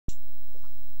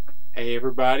Hey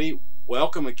everybody,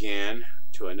 welcome again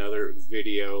to another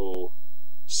video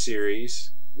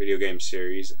game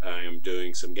series. I am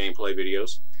doing some gameplay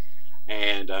videos,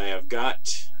 and I have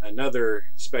got another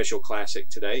special classic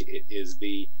today. It is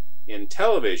the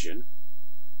Intellivision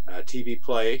TV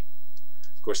Play.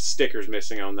 Of course, the sticker's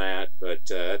missing on that, but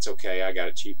that's okay. I got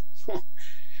it cheap.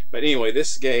 But anyway,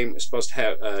 this game is supposed to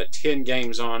have 10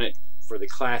 games on it for the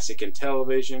classic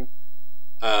Intellivision.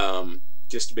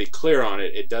 Just to be clear on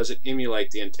it, it doesn't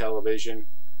emulate the Intellivision.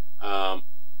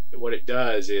 What it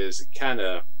does is it's kind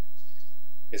of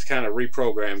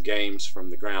reprogrammed games from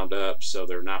the ground up, so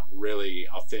they're not really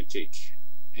authentic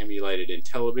emulated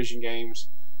Intellivision games,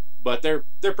 but they're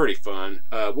pretty fun.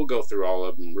 We'll go through all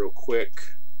of them real quick.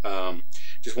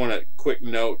 Just want a quick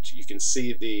note: you can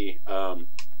see the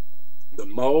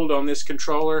mold on this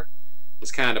controller is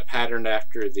kind of patterned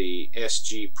after the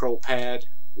SG Pro Pad,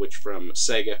 which from the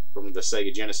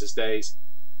Sega Genesis days.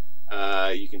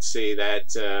 You can see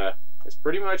that it's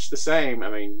pretty much the same. I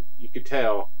mean, you could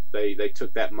tell they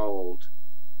took that mold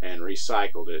and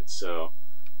recycled it. So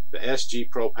the SG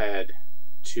Pro Pad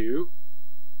 2,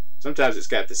 sometimes it's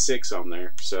got the 6 on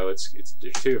there, so there's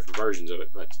two different versions of it.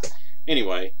 But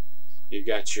anyway, you've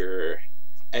got your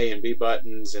A and B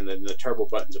buttons, and then the turbo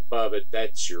buttons above it.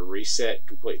 That's your reset.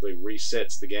 Completely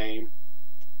resets the game.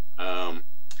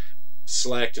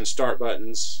 Select and start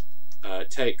buttons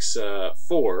takes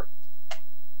four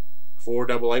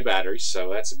AA batteries, so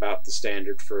that's about the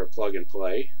standard for a plug and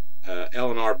play. L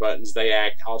and R buttons, they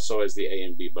act also as the A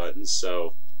and B buttons,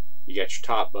 so you got your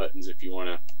top buttons if you want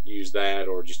to use that,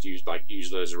 or just use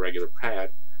it as a regular pad.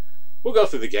 We'll go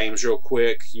through the games real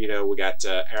quick. You know, we got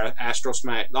Astro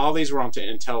Smash. All these were on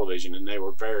Intellivision, and they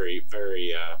were very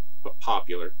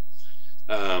popular.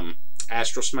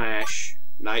 Astro Smash,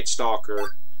 Night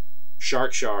Stalker,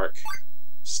 Shark,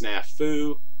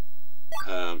 Snafu,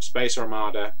 Space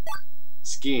Armada,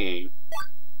 Skiing,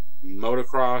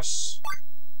 Motocross,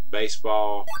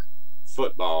 Baseball,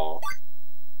 Football,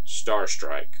 Star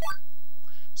Strike.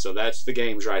 So that's the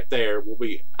games right there.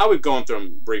 I'll be going through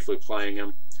them briefly, playing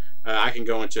them. I can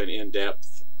go into an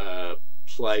in-depth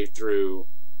playthrough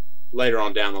later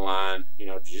on down the line.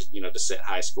 To set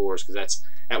high scores, because that's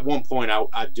at one point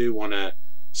I do want to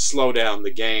slow down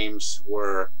the games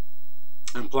where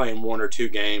I'm playing 1 or 2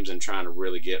 games and trying to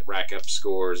really rack up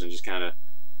scores and just kind of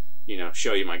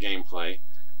show you my gameplay.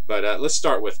 But let's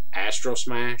start with Astro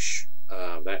Smash.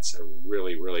 That's a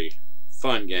really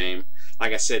fun game.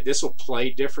 Like I said, this will play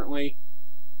differently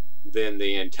than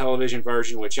the Intellivision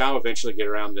version, which I'll eventually get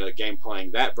around to game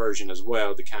playing that version as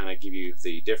well to kind of give you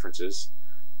the differences.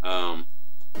 As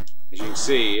you can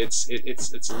see,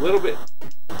 it's a little bit.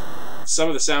 Some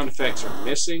of the sound effects are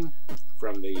missing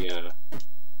from the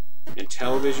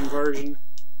Intellivision version,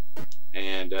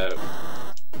 and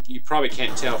you probably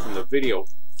can't tell from the video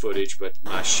footage, but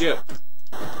my ship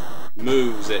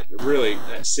moves at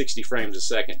 60 frames a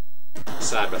second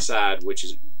side by side, which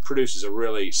produces a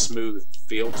really smooth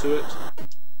feel to it.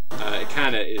 It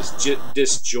kind of is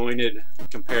disjointed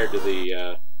compared to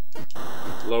the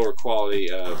lower quality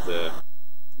of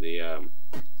the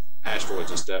asteroids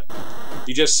and stuff.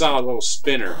 You just saw a little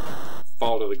spinner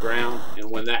fall to the ground,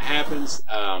 and when that happens,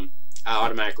 I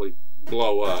automatically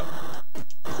blow up.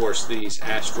 Of course, these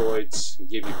asteroids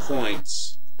give you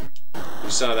points. You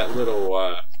saw that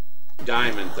little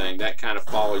diamond thing that kind of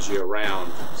follows you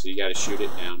around, so you got to shoot it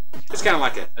down. It's kind of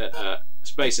like a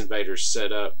Space Invaders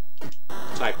setup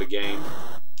type of game.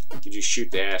 You just shoot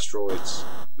the asteroids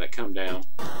that come down.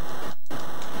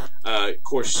 Of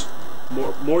course,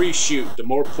 more you shoot, the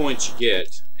more points you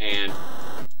get. And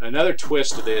another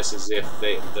twist to this is if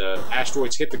the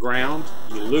asteroids hit the ground,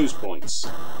 you lose points.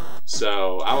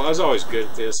 So I was always good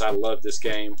at this. I love this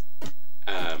game.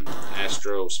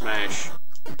 Astro Smash.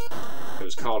 It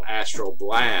was called Astro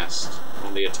Blast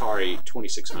on the Atari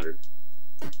 2600.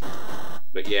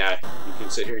 But yeah, you can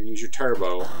sit here and use your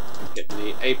turbo, hitting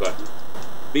the A button.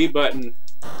 B button,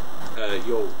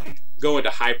 you'll go into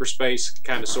hyperspace,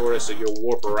 kind of, sort of, so you'll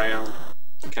warp around,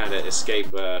 kind of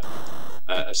escape a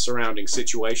surrounding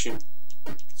situation.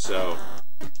 So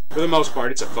for the most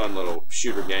part, it's a fun little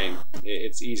shooter game.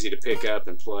 It's easy to pick up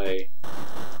and play.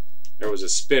 There was a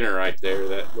spinner right there.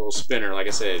 That little spinner, like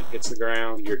I said, hits the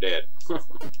ground, you're dead.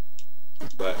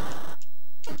 But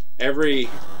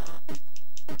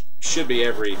should be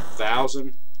every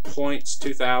 1,000 points,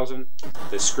 2,000,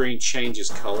 the screen changes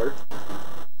color.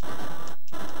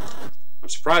 I'm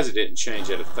surprised it didn't change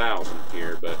at 1,000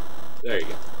 here, but there you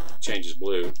go. It changes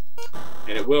blue,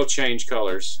 and it will change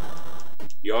colors.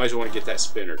 You always want to get that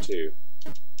spinner too.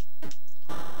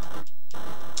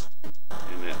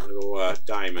 And that little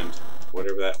diamond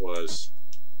whatever that was.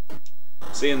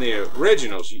 See, in the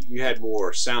originals, you had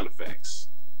more sound effects.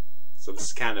 So this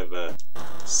is kind of a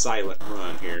silent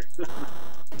run here.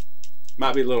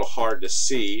 Might be a little hard to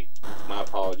see. My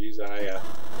apologies.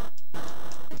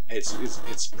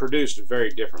 It's produced very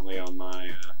differently on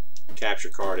my capture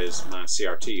card as my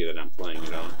CRT that I'm playing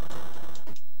it on.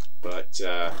 But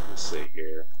let's see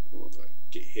here. We'll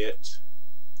get hit.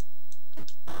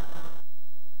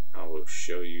 I will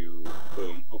show you.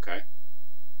 Boom. Okay.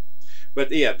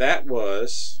 But yeah, that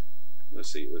was.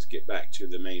 Let's see. Let's get back to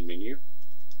the main menu.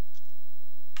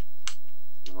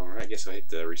 Alright, I guess I hit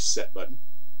the reset button.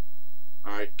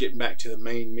 Alright, getting back to the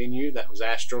main menu. That was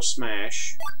Astro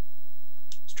Smash.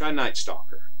 Let's try Night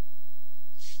Stalker.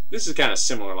 This is kind of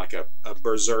similar, like a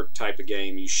Berserk type of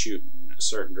game. You shoot in a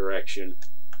certain direction,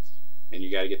 and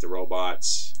you got to get the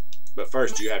robots. But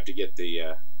first, you have to get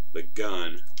the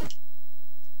gun.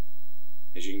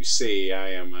 As you can see,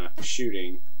 I am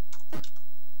shooting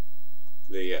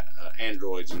the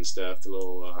androids and stuff, the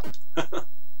little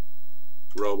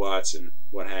robots and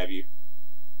what have you.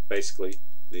 Basically,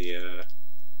 the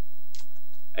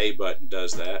A button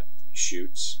does that. It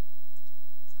shoots.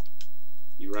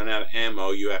 You run out of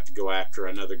ammo, you have to go after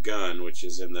another gun, which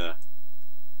is in the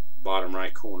bottom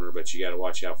right corner, but you got to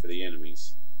watch out for the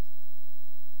enemies.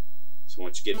 So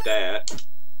once you get that,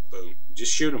 boom,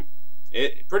 just shoot them.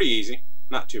 Pretty easy,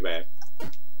 not too bad.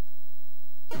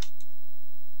 So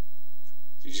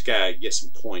you just gotta get some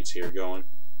points here going.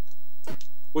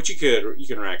 Which you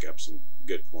can rack up some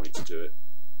good points to it.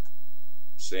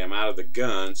 See, I'm out of the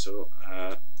gun, so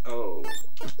oh,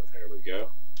 there we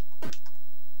go.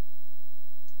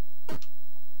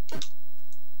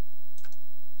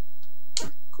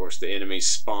 Of course, the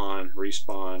enemies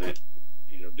respawn at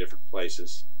different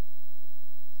places.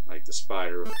 Like the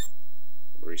spider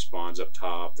respawns up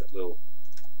top. That little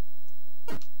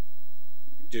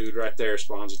dude right there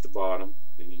spawns at the bottom.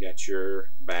 Then you got your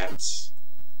bats.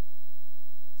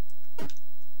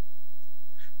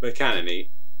 But kind of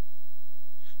neat.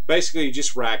 Basically, you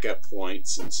just rack up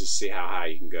points and just see how high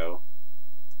you can go.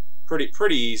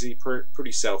 Pretty easy,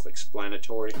 pretty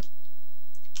self-explanatory.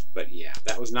 But yeah,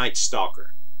 that was Night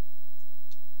Stalker.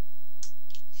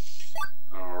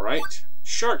 All right,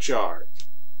 Shark Shark.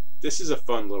 This is a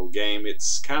fun little game.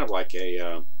 It's kind of like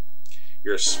you're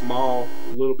a small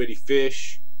little bitty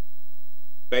fish.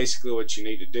 Basically, what you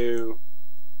need to do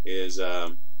is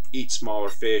eat smaller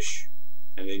fish,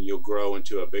 and then you'll grow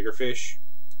into a bigger fish.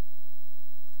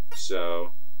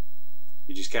 So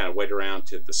you just kind of wait around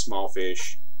to the small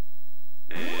fish,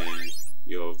 and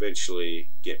you'll eventually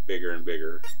get bigger and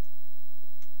bigger.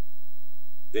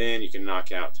 Then you can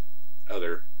knock out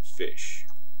other fish.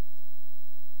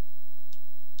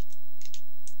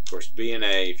 Of course, B and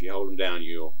A, if you hold them down,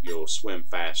 you'll swim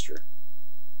faster.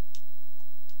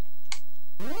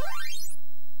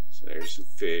 So there's some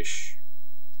fish.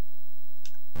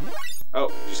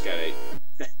 Oh, just got ate.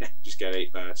 Just got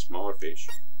ate by a smaller fish.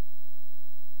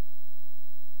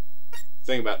 The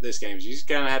thing about this game is you just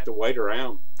kind of have to wait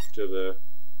around till the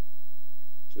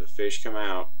fish come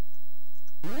out.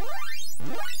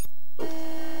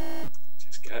 Oh,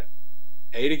 just got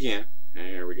ate again.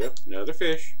 There we go. Another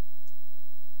fish.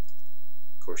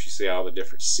 Of course, you see all the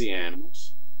different sea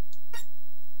animals.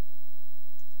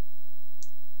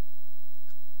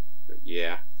 But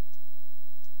yeah,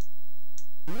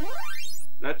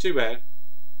 not too bad.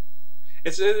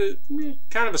 It's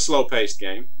kind of a slow-paced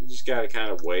game. You just got to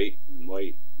kind of wait and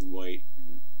wait and wait.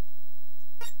 And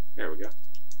there we go.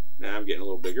 Now I'm getting a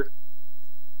little bigger.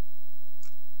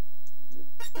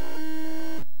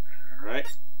 Alright,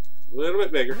 a little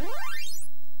bit bigger.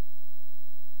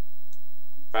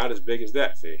 About as big as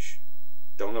that fish.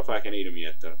 Don't know if I can eat them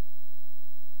yet, though.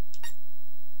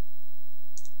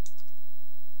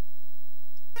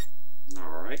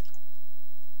 Alright.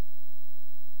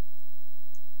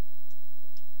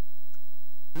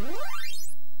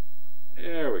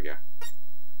 There we go.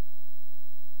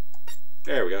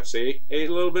 There we go. See, ate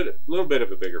a little bit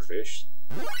of a bigger fish.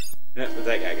 But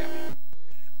that guy got me.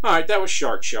 All right, that was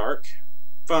Shark Shark.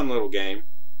 Fun little game.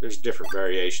 There's different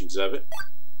variations of it.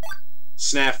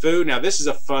 Snafu. Now this is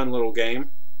a fun little game.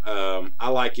 I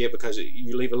like it because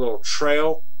you leave a little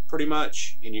trail, pretty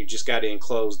much, and you just got to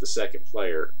enclose the second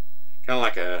player. Kind of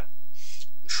like a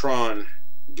Tron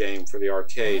game for the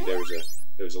arcade. There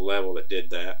was a level that did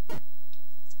that.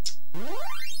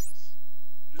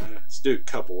 Let's do a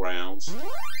couple rounds.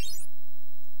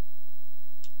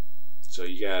 So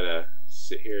you gotta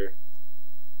sit here.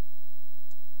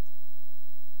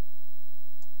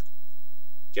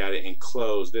 Gotta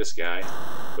enclose this guy,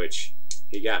 which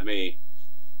he got me.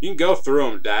 You can go through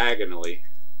them diagonally,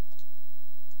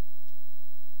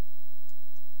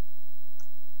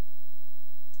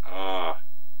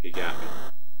 You got me.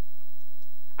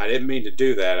 I didn't mean to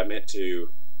do that. I meant to...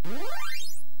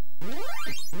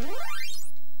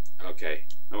 Okay.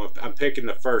 I'm picking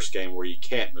the first game where you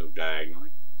can't move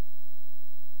diagonally.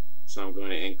 So I'm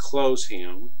going to enclose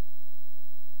him.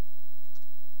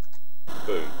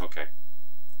 Boom. Okay.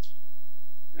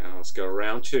 Now let's go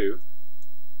round 2.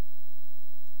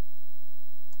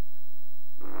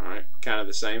 Alright. Kind of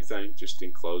the same thing. Just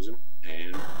enclose him.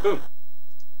 And boom.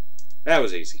 That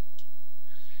was easy.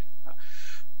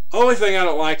 Only thing I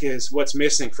don't like is what's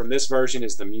missing from this version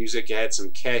is the music. It had some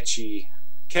catchy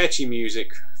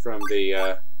music from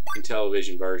the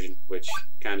Intellivision version, which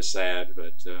kind of sad.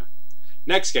 But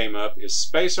next game up is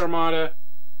Space Armada.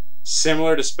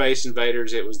 Similar to Space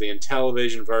Invaders, it was the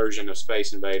Intellivision version of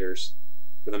Space Invaders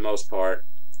for the most part.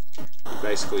 You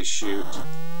basically shoot.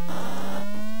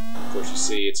 Of course, you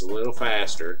see it's a little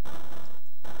faster.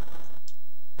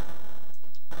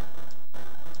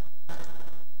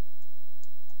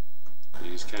 You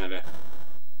just kind of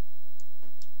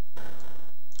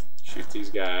shoot these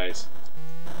guys.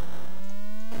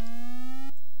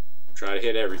 Try to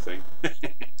hit everything.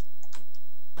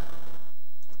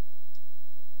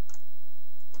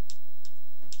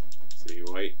 So you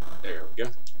wait. There we go.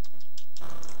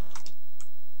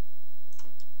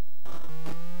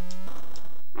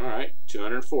 Alright,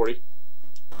 240.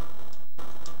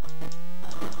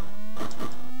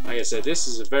 Like I said, this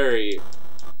is a very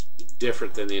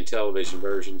different than the Intellivision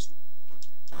versions.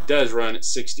 It does run at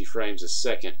 60 frames a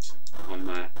second on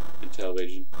my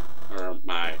Intellivision, or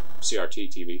my CRT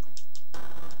TV.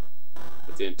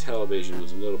 But the Intellivision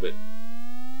was a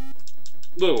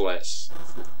little less.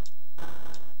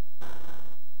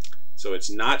 So it's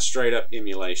not straight up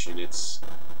emulation, it's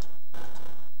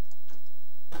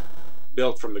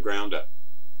built from the ground up.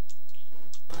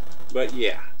 But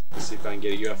yeah, let's see if I can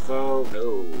get a UFO.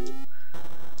 No.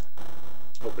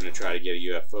 Hoping to try to get a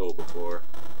UFO before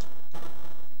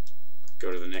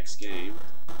go to the next game.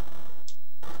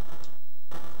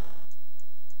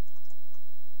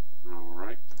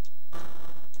 Alright.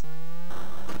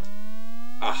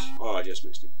 Oh, I just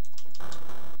missed him.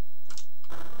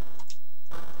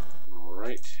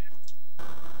 Alright.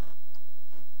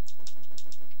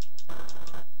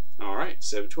 Alright,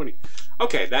 720.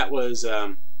 Okay, that was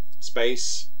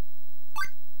Space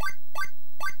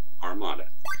Armada.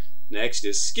 Next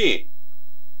is skiing.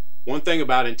 One thing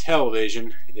about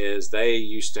Intellivision is they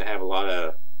used to have a lot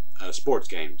of sports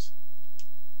games.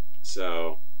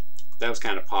 So that was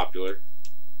kind of popular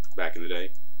back in the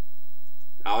day.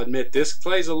 I'll admit this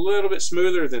plays a little bit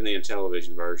smoother than the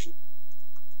Intellivision version.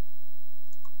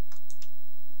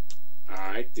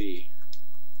 Alright, the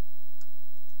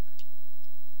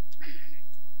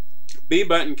B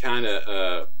button kind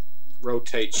of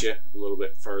rotates you a little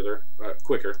bit further,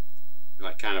 quicker,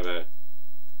 like kind of a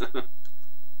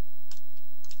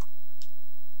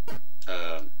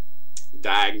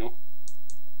diagonal.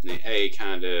 And the A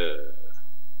kind of,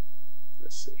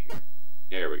 let's see here.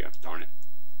 There we go. Darn it.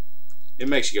 It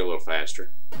makes you go a little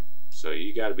faster. So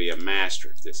you got to be a master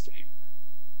at this game.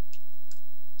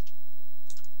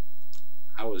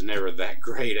 I was never that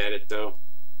great at it though.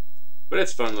 But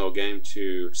it's a fun little game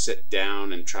to sit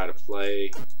down and try to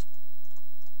play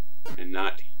and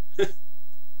not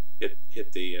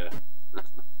hit the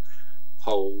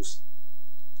holes.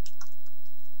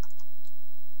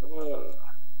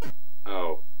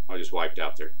 Oh, I just wiped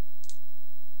out there.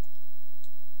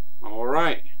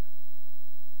 Alright.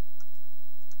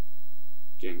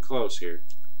 Getting close here.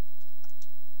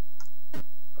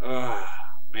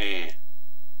 Man.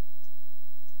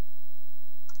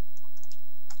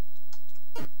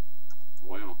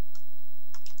 Well.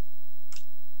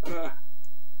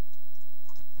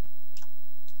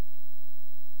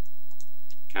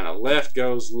 Kind of left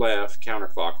goes left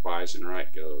counterclockwise and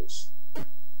right goes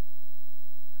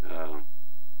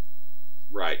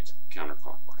right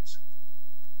counterclockwise.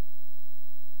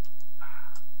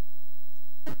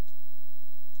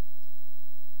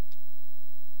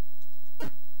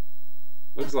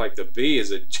 Looks like the B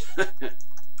is a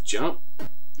jump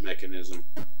mechanism.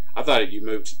 I thought you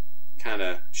moved kind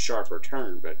of sharper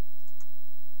turn, but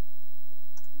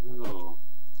oh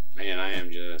man, I am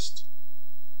just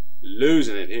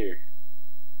losing it here.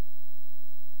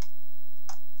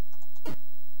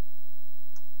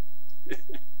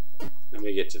 Let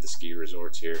me get to the ski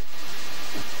resorts here.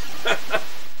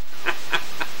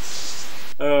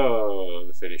 Oh,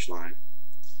 the finish line.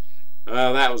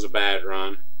 Well, that was a bad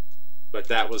run, but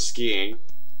that was skiing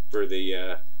for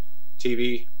the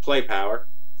TV Play Power.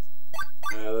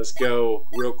 Let's go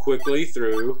real quickly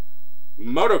through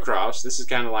motocross. This is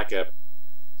kind of like a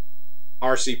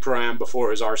RC Pro-Am before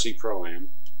it was RC Pro-Am.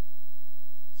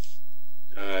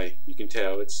 You can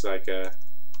tell it's like a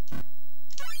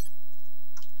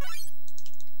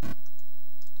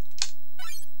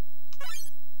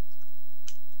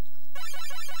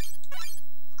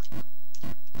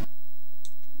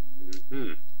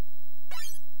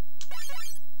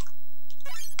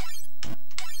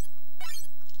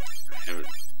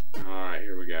Alright,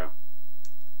 here we go.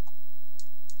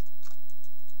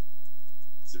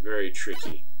 It's very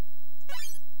tricky.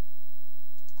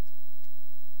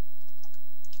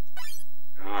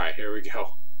 Alright, here we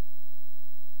go.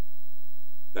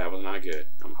 That was not good.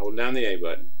 I'm holding down the A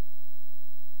button.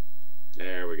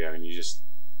 There we go, and you just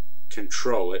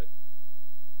control it.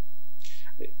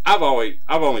 I've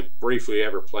only briefly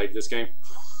ever played this game,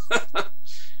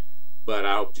 but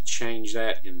I hope to change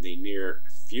that in the near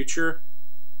future.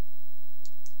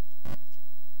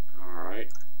 All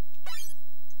right.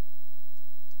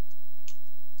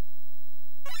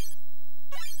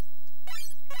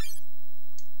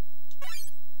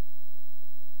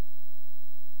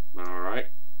 All right.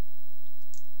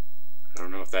 I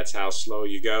don't know if that's how slow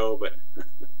you go, but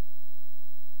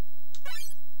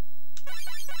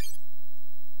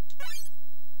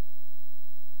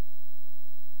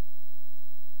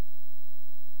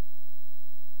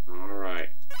all right.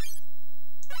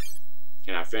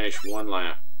 Can I finish one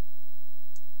lap?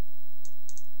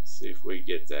 Let's see if we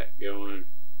get that going.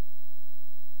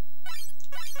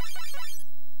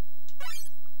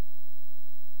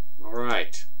 All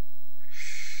right.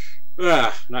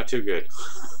 Not too good.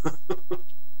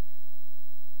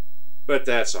 But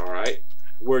that's all right.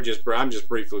 I'm just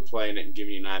briefly playing it and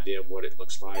giving you an idea of what it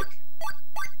looks like.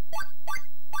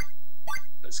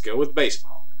 Let's go with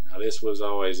baseball. Now this was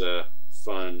always a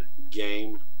fun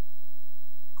game.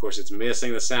 Of course, it's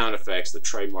missing the sound effects, the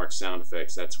trademark sound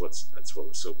effects. That's what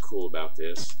was so cool about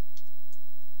this.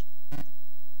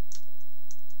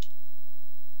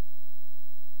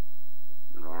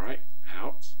 All right,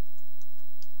 out.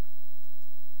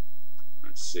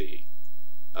 Let's see.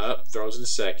 Up throws to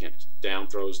second, down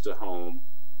throws to home,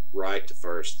 right to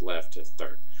first, left to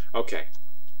third. Okay.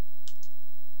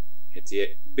 Hit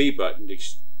the B button to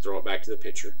throw it back to the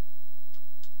pitcher.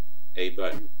 A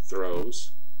button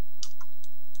throws.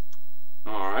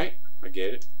 All right, I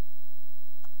get it.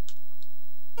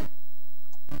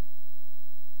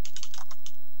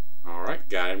 All right,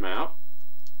 got him out.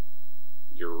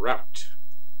 You're out.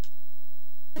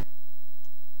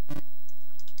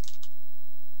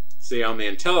 See, on the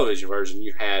Intellivision version,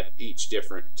 you had each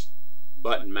different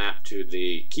button mapped to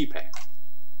the keypad,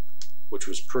 which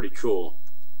was pretty cool.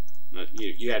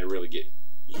 You had to really get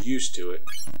used to it.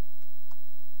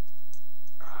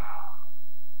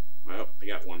 Well, I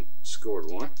got one, scored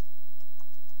one.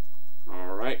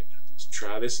 All right, let's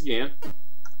try this again.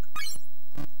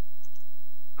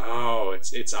 Oh,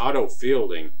 it's auto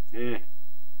fielding.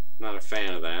 Not a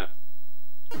fan of that.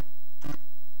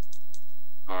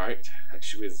 All right, that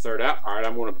should be the third out. All right,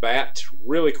 I'm going to bat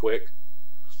really quick.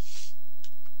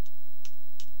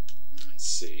 Let's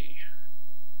see.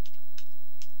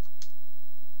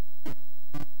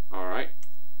 All right.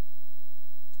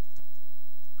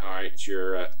 All right,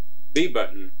 your B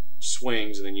button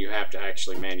swings, and then you have to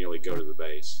actually manually go to the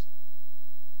base.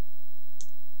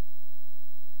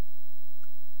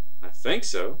 I think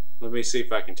so. Let me see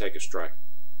if I can take a strike.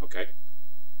 Okay.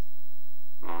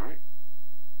 All right.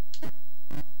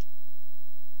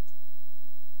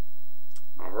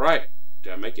 All right.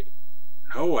 Did I make it?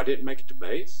 No, I didn't make it to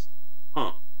base.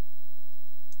 Huh.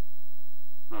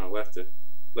 Oh, left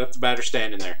the batter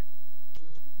standing there.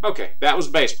 Okay, that was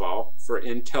baseball for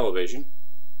Intellivision,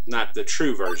 not the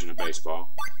true version of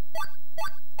baseball.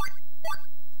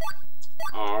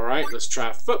 All right, let's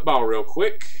try football real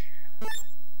quick.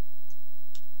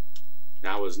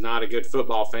 Now, I was not a good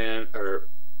football fan or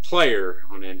player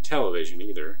on Intellivision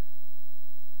either.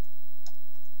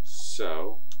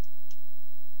 So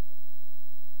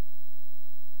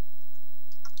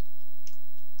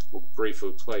we'll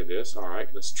briefly play this. All right,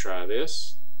 let's try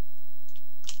this.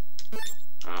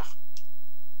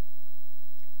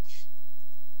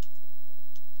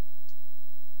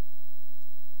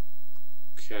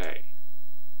 Okay.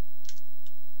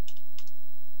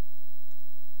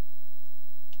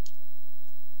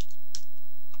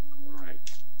 All right.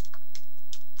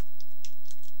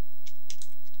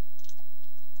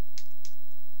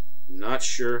 Not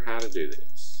sure how to do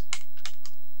this.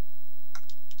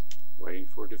 Waiting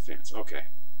for defense. Okay.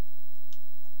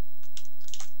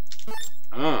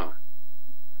 I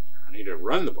need to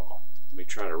run the ball. Let me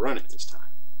try to run it this time.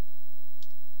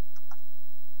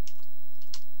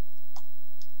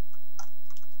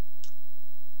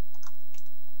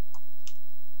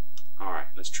 All right,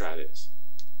 let's try this.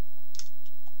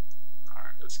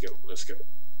 Let's go. Let's go.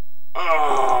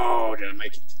 Oh, did I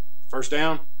make it? First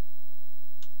down?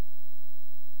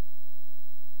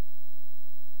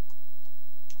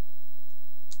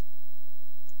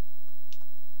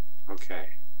 Okay.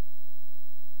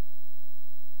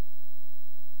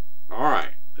 All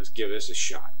right. Let's give this a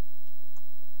shot.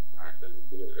 All right. Let's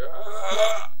do it.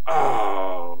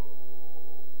 Oh.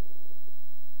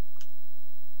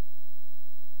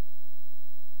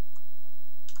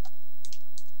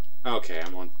 Okay,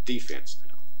 I'm on defense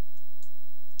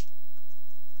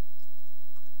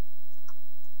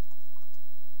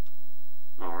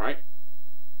now. All right.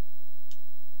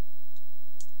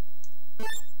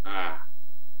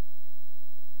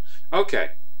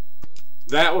 Okay.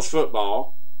 That was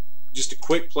football. Just a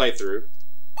quick playthrough.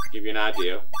 Give you an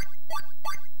idea.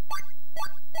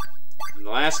 In the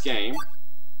last game,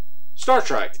 Star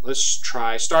Trek. Let's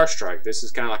try Star Strike. This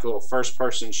is kind of like a little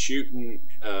first-person shooting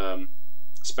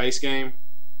space game.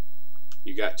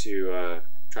 You got to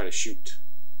try to shoot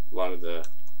a lot of the.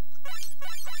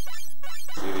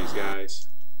 See these guys?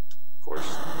 Of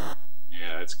course.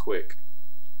 Yeah, it's quick.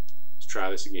 Let's try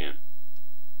this again.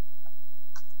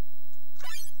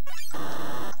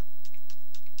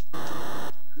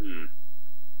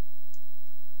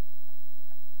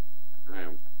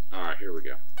 Alright, here we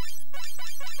go.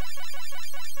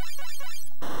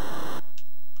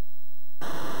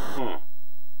 Huh.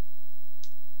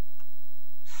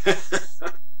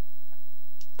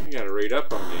 You gotta read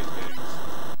up on these things.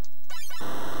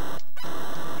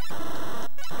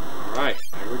 Alright,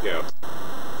 here we go.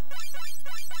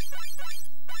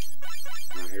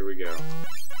 Alright, here we go.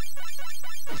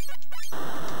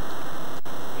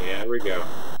 Yeah, here we go.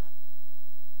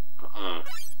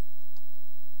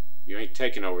 You ain't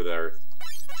taking over the Earth.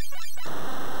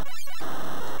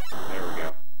 There we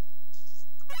go.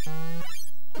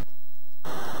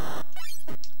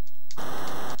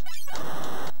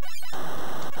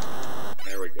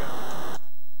 There we go.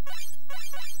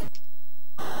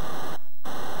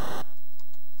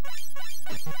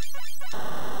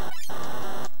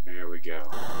 There we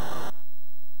go.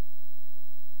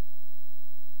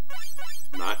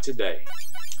 Not today.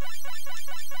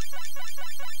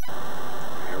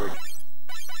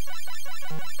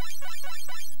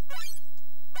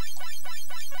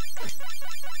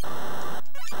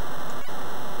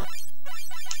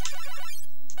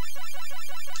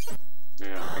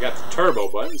 I got the turbo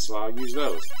buttons, so I'll use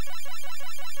those.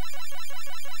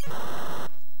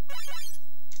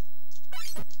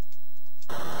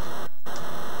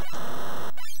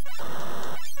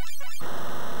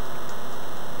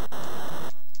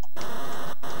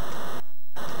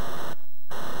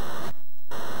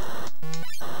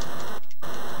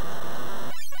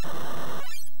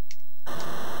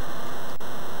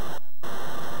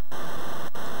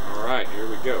 All right, here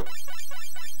we go.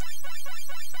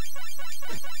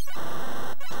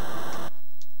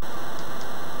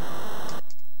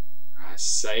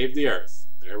 Save the Earth.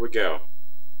 There we go.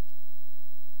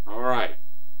 Alright.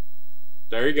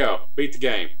 There you go. Beat the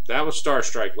game. That was Star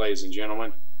Strike, ladies and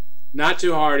gentlemen. Not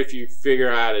too hard if you figure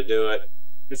out how to do it.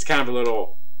 It's kind of a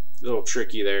little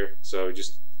tricky there. So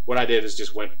just what I did is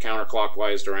just went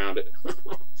counterclockwise around it.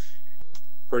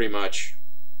 Pretty much.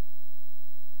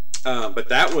 But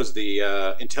that was the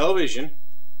Intellivision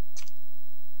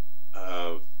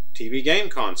TV game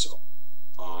console.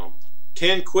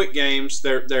 10 quick games.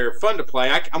 They're fun to play.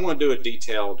 I'm going to do a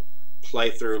detailed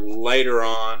playthrough later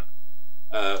on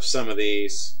of some of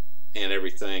these and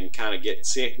everything. Kind of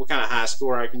see what kind of high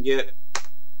score I can get.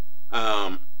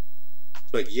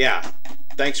 But yeah,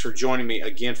 thanks for joining me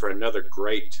again for another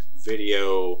great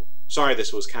video. Sorry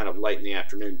this was kind of late in the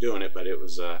afternoon doing it, but it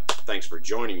was thanks for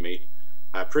joining me.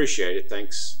 I appreciate it.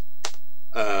 Thanks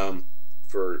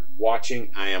for watching.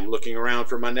 I am looking around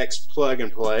for my next plug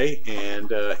and play, and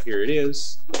here it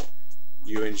is.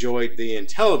 You enjoyed the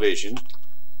Intellivision,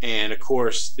 and of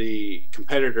course the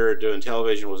competitor to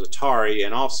Intellivision was Atari,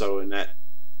 and also in that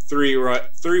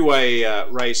three-way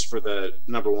race for the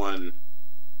 #1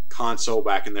 console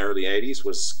back in the early 80s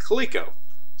was Coleco.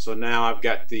 So now I've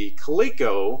got the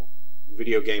Coleco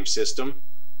video game system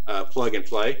plug and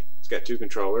play. It's got 2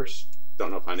 controllers.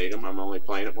 Don't know if I need them. I'm only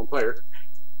playing it 1 player.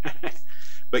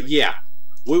 But yeah,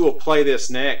 we will play this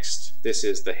next. This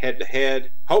is the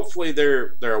head-to-head. Hopefully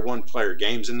there are 1-player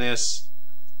games in this,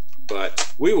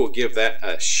 but we will give that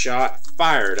a shot.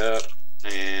 Fire it up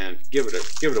and give it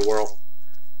a whirl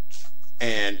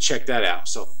and check that out.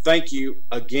 So thank you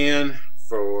again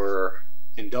for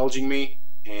indulging me,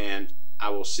 and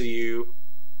I will see you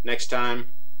next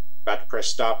time. About to press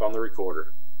stop on the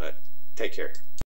recorder, but take care.